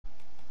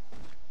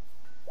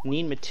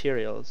Need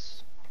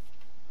materials.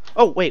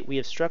 Oh, wait, we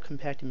have struck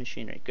compacted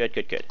machinery. Good,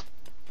 good, good.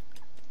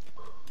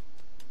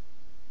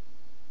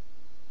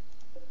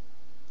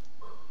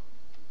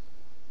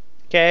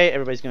 Okay,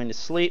 everybody's going to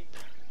sleep,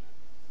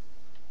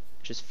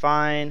 which is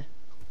fine.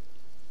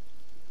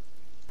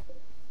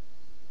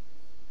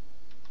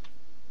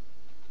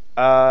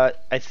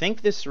 I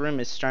think this room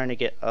is starting to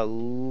get a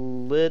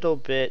little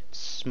bit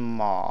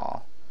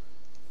small.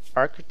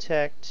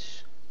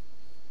 Architect,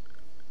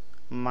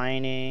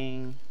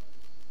 mining.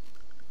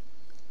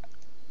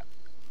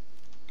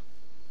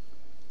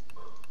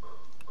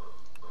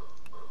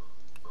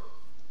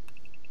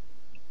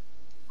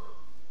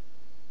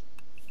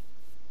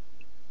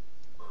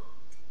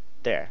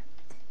 There.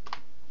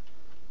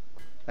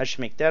 That should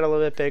make that a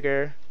little bit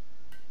bigger.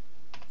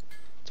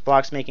 This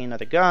block's making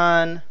another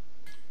gun.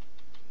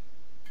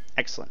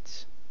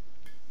 Excellent.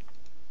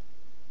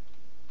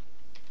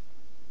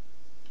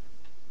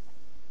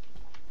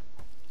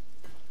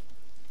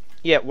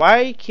 Yeah,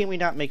 why can't we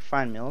not make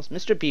fine meals?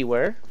 Mr.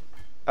 Beware.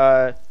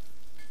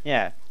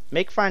 Yeah,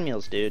 make fine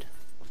meals, dude.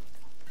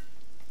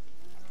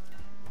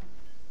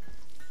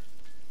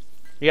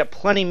 We got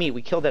plenty of meat.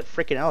 We killed that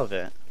freaking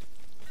elephant.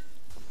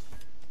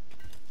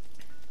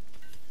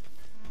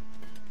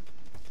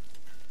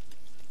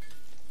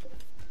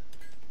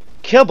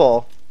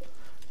 Kibble?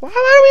 Why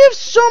do we have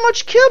so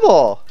much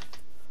kibble?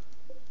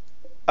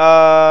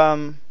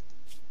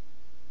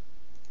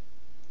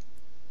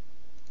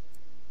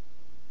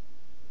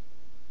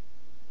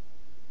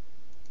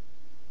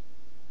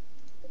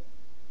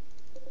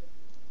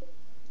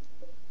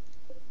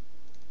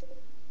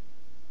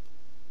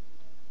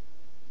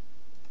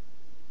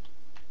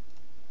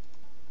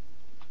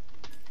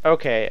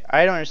 Okay,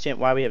 I don't understand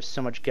why we have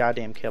so much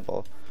goddamn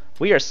kibble.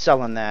 We are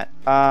selling that.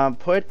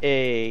 Put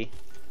a...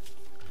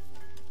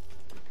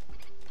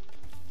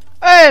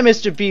 Hey,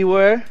 Mr.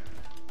 Beware.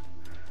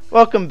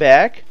 Welcome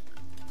back.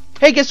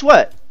 Hey, guess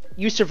what?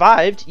 You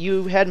survived.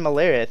 You had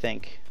malaria, I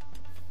think.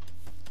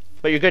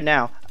 But you're good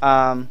now.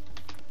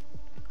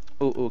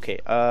 Ooh, okay.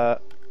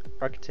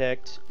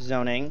 Architect,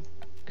 zoning.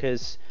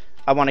 Because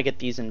I want to get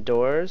these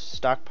indoors.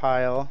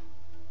 Stockpile.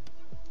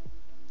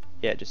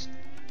 Yeah, just...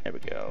 There we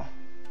go.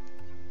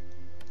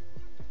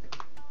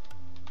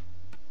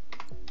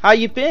 How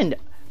you been?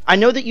 I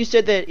know that you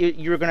said that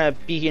you were gonna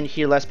be in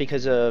here less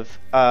because of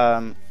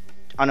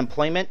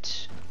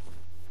unemployment.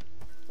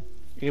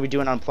 You're gonna be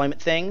doing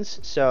unemployment things,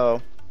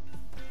 so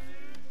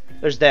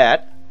there's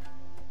that.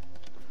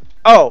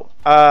 Oh,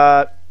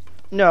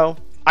 no,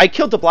 I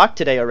killed the block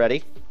today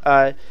already.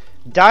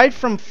 Died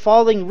from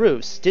falling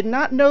roofs. Did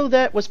not know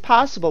that was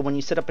possible when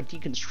you set up a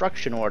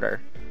deconstruction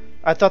order.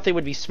 I thought they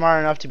would be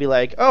smart enough to be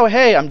like, oh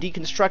hey, I'm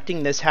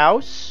deconstructing this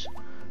house.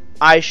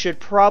 I should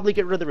probably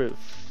get rid of the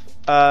roof.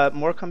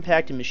 More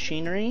compacted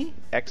machinery.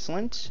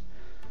 Excellent.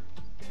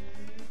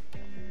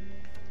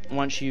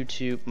 Want you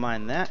to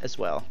mine that as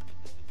well.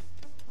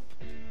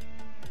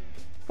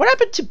 What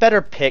happened to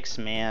better picks,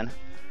 man?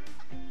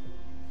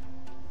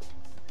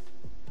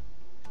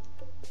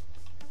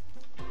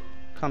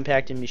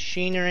 Compacted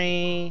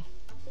machinery.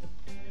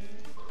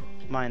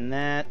 Mine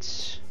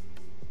that.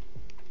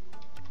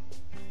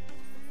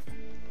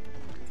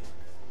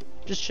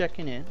 Just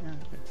checking in.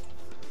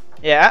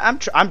 Yeah,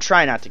 I'm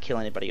trying not to kill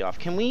anybody off.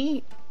 Can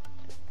we?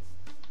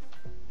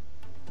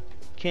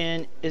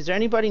 Is there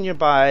anybody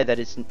nearby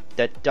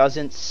that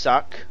doesn't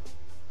suck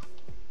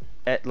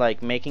at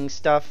like making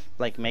stuff?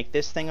 Like make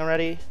this thing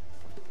already?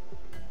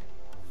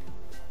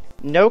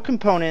 No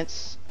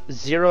components.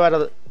 0 out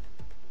of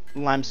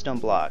limestone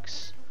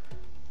blocks.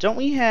 Don't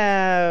we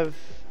have?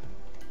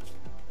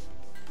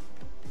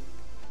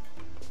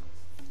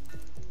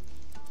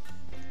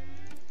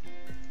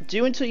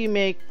 Do until you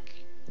make.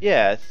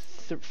 Yeah.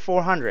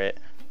 400.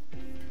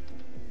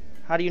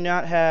 How do you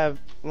not have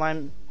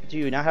lime? Do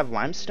you not have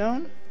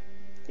limestone?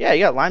 Yeah,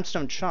 you got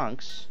limestone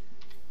chunks.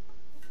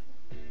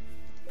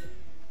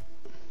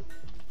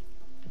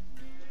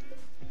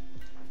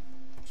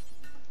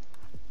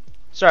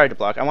 Sorry to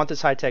block. I want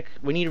this high tech.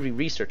 We need to be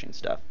researching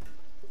stuff.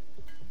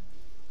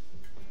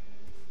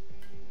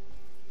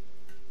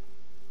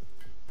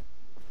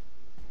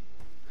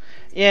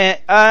 Yeah.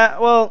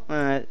 Well,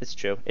 it's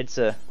true. It's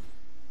a.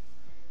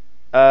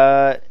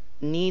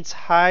 Needs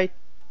high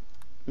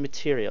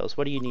materials.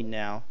 What do you need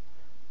now?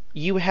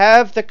 You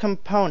have the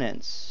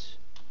components.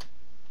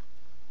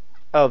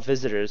 Oh,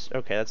 visitors.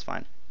 Okay, that's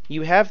fine.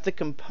 You have the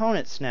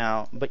components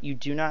now, but you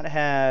do not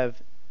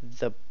have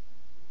the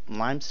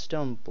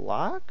limestone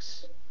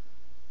blocks?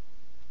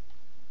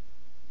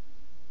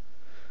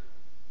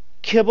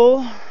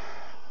 Kibble.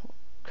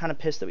 Kind of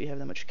pissed that we have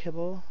that much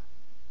kibble.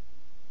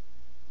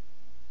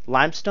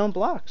 Limestone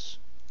blocks.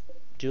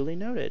 Duly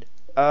noted.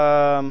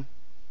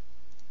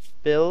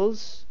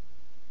 Bills,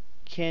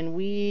 can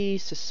we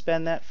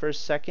suspend that for a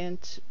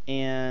second?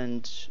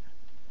 And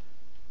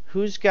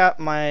who's got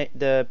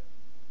the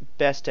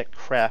best at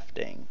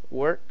crafting?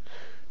 Work,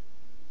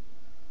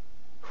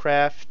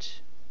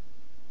 craft,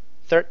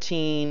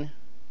 13,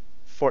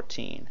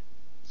 14.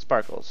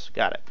 Sparkles,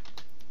 got it.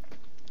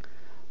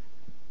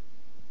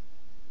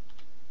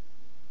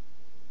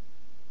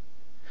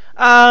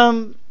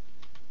 Um,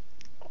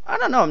 I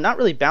don't know. I'm not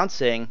really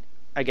bouncing,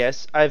 I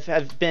guess.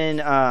 I've been,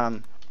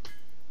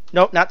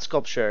 nope, not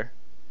sculpture.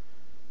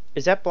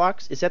 Is that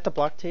blocks? Is that the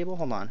block table?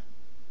 Hold on.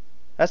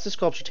 That's the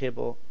sculpture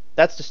table.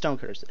 That's the stone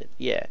cutters.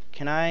 Yeah.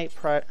 Can I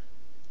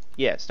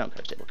yeah, stone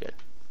cutters table. Good.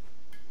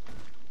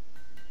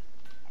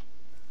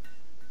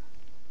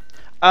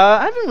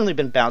 I haven't really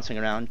been bouncing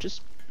around.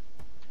 Just,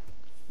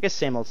 I guess,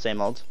 same old, same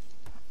old.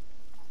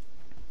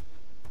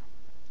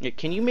 Yeah,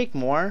 can you make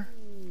more?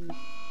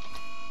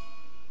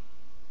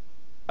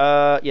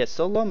 Yeah,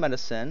 still low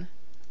medicine.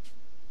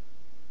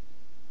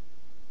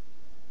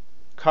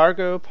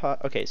 Cargo pod.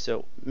 Okay,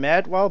 so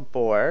Mad Wild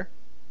Boar.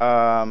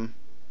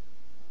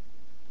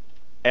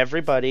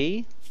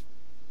 Everybody.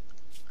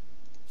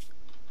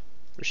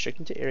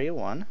 Restricting to Area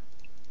 1.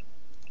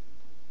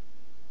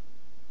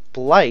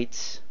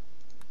 Blight.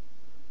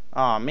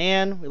 Aw,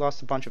 man, we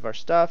lost a bunch of our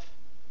stuff.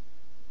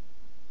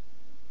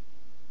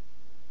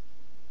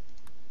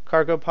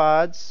 Cargo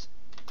pods.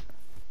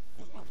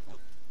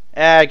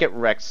 Get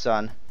wrecked,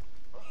 son.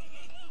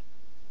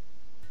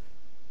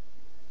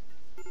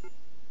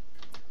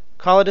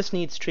 Colodus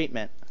needs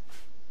treatment.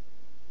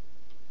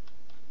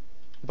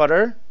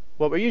 Butter,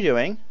 what were you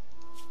doing?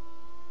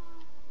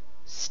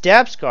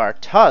 Stab scar,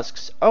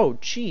 tusks. Oh,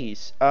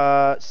 jeez.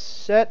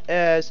 Set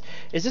as...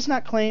 Is this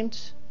not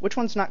claimed? Which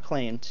one's not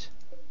claimed?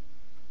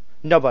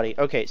 Nobody.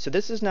 Okay, so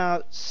this is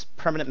now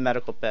permanent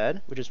medical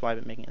bed, which is why I've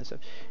been making this up.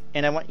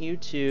 And I want you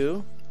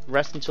to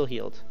rest until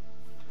healed.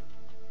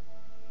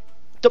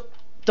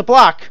 The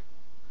block!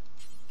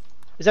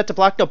 Is that the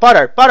block? No,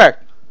 butter! Butter!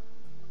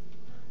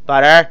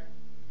 Butter!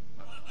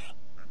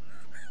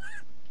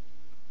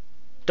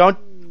 Don't...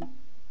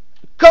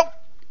 Go!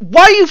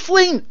 Why are you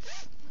fleeing?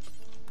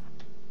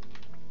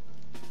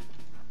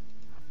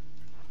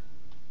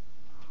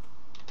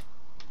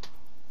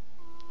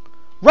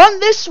 Run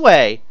this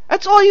way!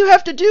 That's all you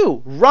have to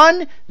do!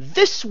 Run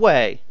this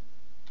way!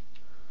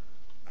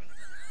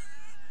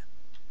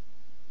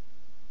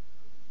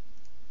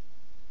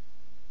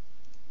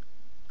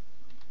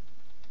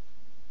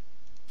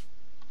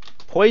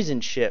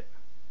 Poison ship.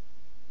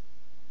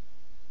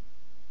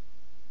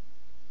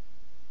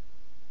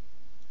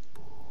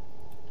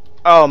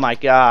 Oh my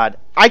god.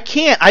 I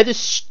can't! I have this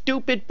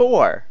stupid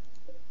boar.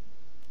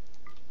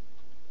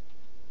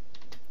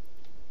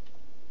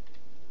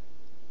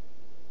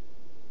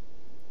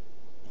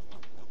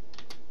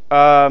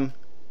 Alright,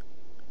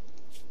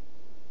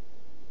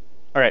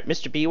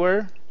 Mr.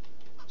 Beaver.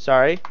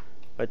 Sorry,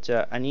 but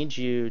I need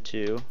you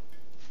to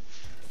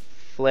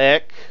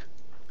flick.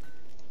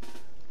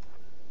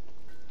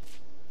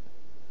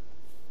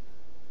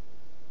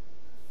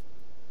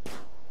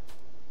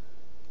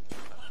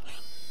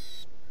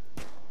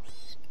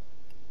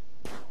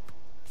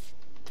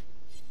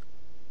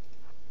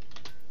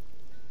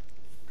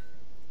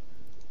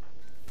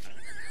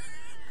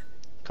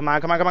 Come on,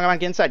 come on, come on, come on,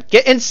 get inside.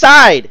 Get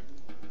inside!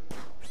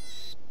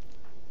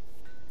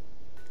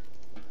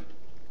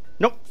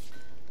 Nope.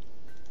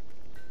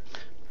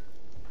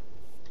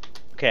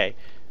 Okay.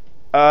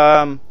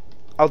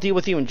 I'll deal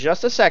with you in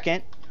just a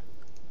second.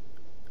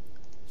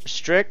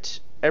 Restrict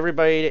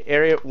everybody to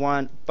Area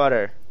 1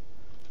 butter.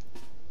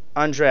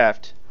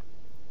 Undraft.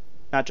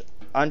 Not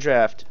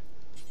undraft.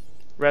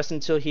 Rest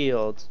until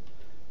healed.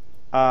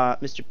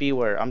 Mr.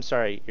 Beware, I'm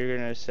sorry. You're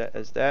gonna set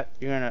as that.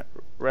 You're gonna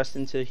rest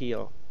until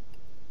healed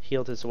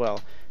as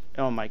well.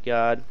 Oh my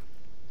god.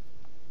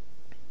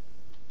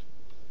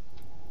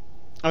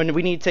 I mean,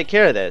 we need to take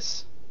care of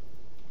this.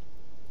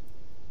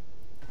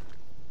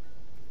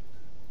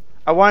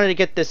 I wanted to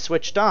get this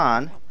switched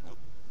on.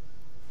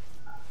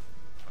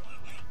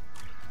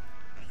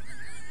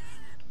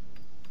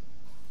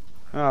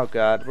 Oh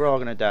god, we're all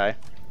gonna die.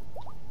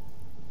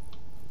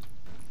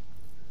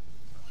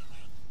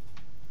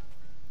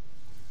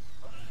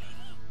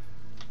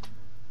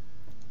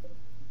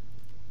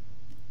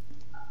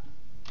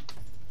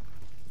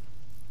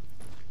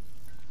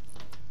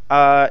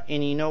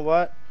 And you know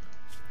what?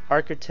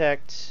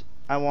 Architect,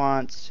 I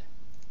want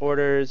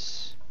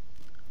orders,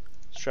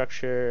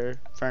 structure,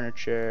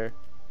 furniture,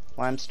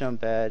 limestone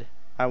bed.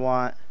 I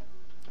want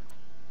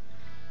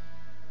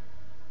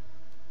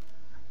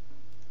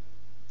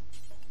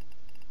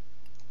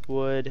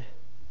wood.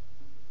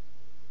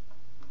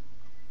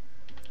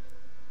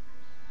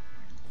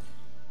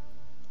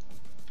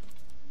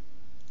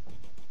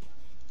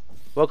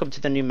 Welcome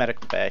to the new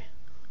medical bay.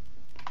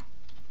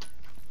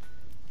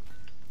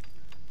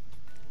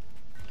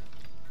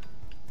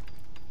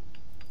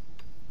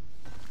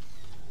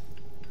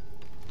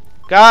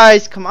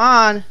 Guys, come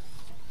on!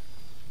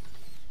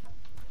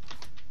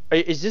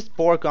 Is this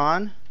boar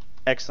gone?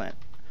 Excellent.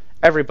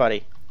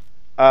 Everybody.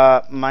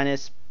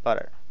 Minus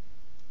butter.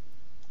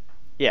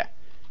 Yeah.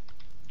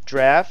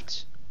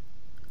 Draft.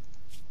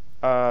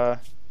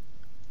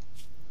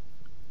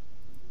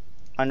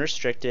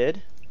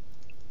 Unrestricted.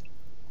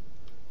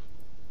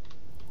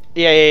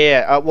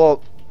 Yeah.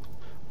 Well,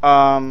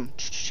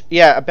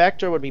 yeah, a back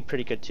door would be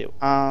pretty good too.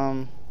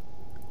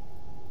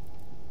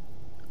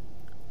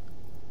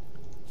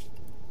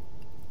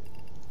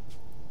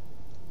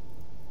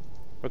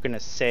 We're gonna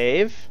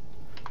save.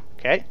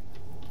 Okay.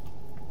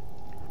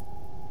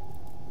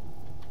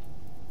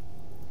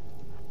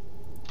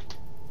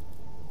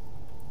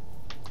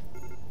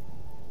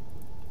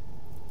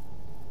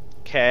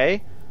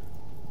 Okay.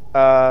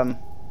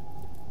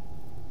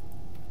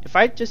 If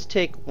I just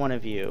take one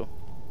of you.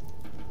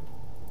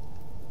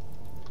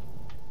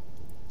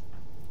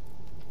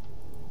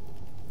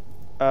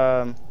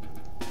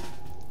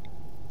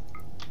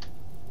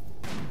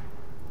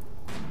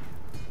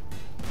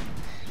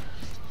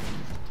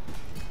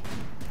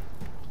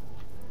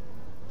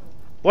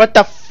 What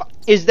the f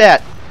is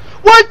that?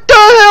 What the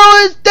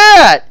hell is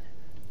that?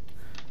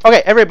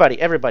 Okay,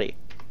 everybody.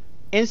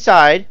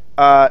 Inside,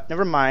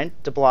 never mind,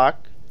 the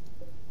block.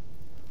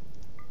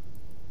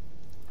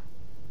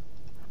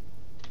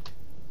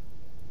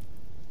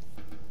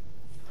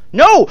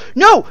 No!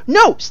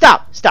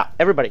 Stop,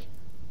 everybody.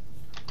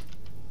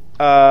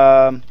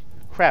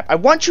 Crap. I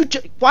want you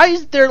to, why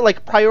is there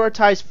like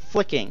prioritized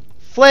flicking?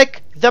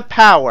 Flick the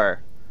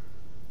power.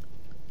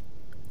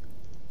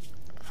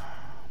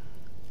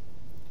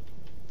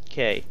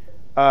 Okay.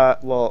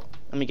 Well,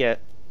 let me get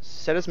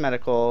set as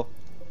medical,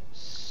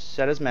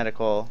 set as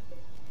medical,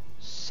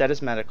 set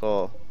as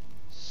medical,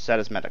 set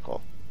as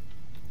medical.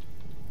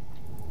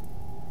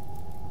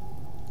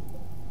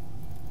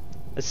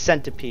 A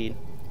centipede.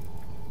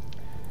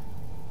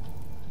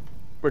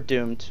 We're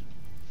doomed.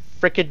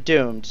 Frickin'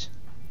 doomed.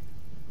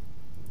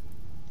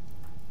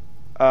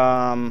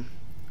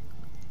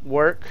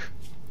 Work.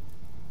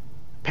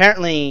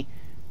 Apparently,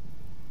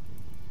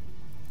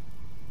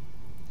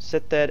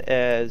 set that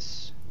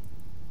as,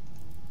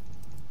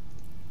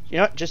 you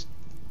know what, just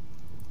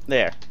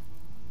there.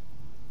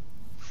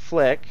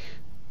 Flick.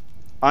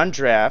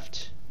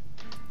 Undraft.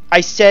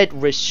 I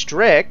said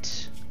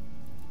restrict.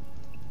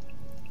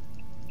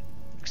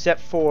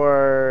 Except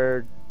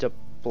for the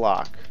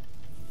block.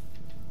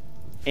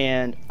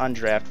 And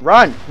undraft.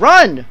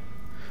 Run!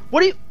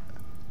 What do you...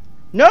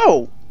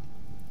 No!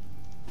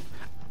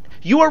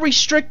 You are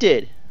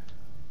restricted!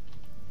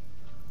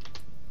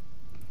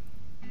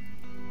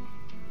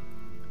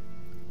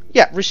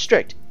 Yeah,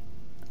 restrict.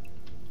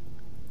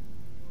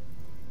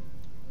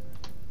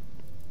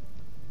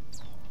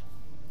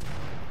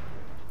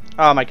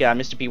 Oh my god,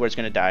 Mr. B Word's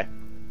gonna die.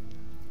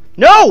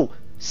 No!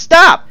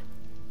 Stop!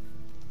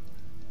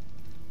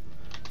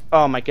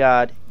 Oh my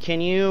god.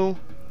 Can you...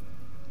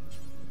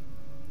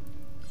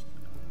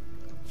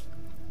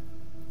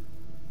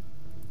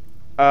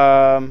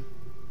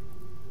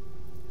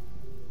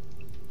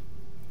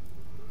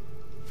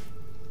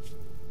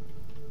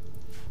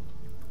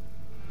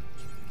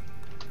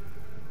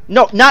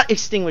 No, not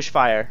extinguish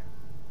fire.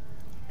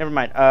 Never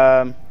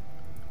mind.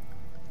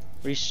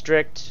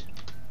 Restrict.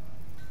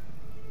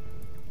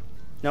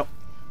 Nope.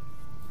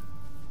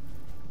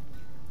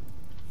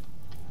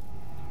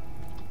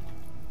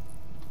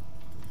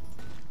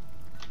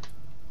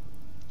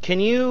 Can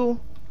you,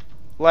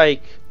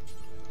 like,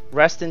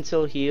 rest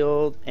until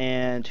healed?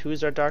 And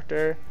who's our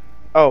doctor?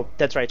 Oh,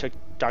 that's right. I took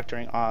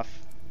doctoring off.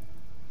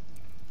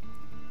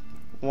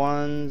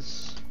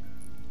 Ones.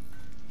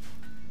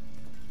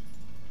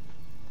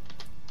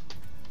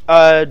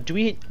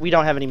 We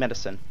don't have any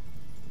medicine.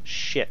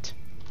 Shit.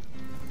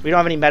 We don't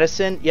have any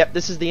medicine. Yep,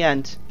 this is the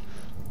end.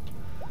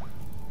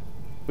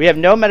 We have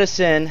no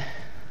medicine,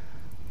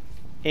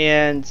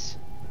 and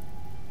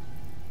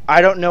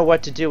I don't know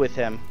what to do with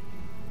him.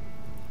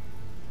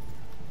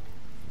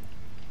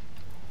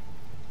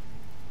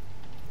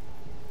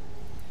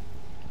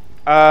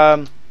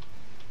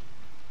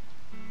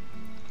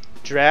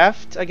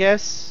 Draft, I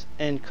guess,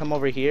 and come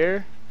over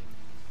here.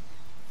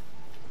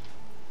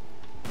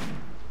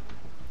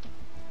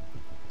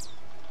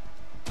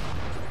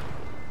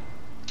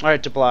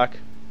 Alright, to block.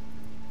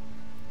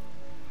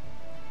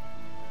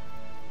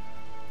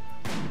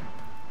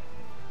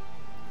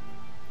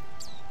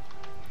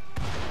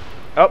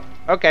 Oh,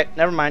 okay,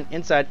 never mind.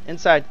 Inside.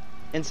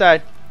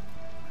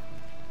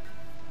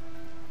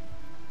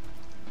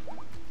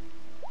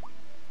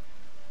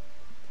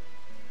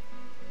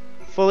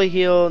 Fully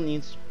healed,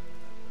 needs...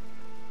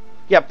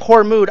 Yeah,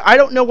 poor mood. I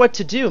don't know what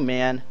to do,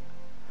 man.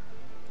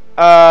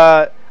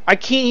 I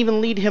can't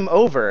even lead him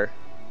over.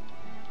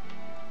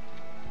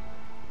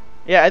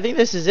 Yeah, I think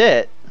this is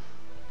it.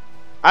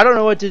 I don't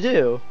know what to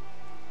do.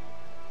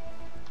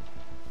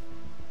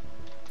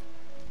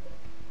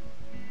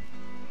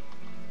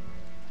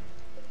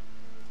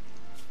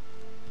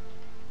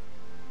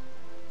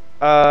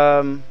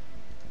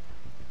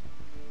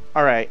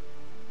 Alright.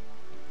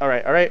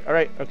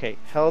 Okay.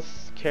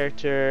 Health,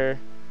 character,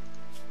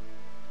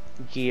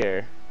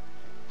 gear.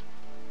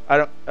 I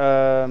don't,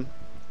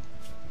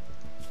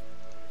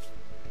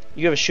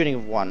 you have a shooting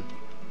of 1.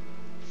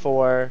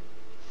 4,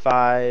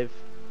 5,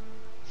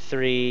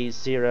 3,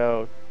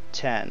 0,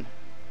 10.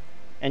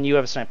 And you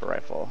have a sniper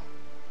rifle.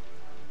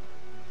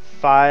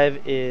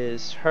 5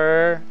 is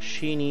her.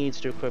 She needs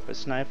to equip a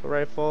sniper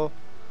rifle.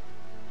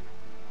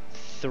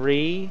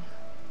 3.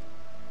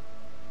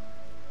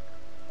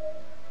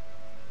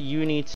 You need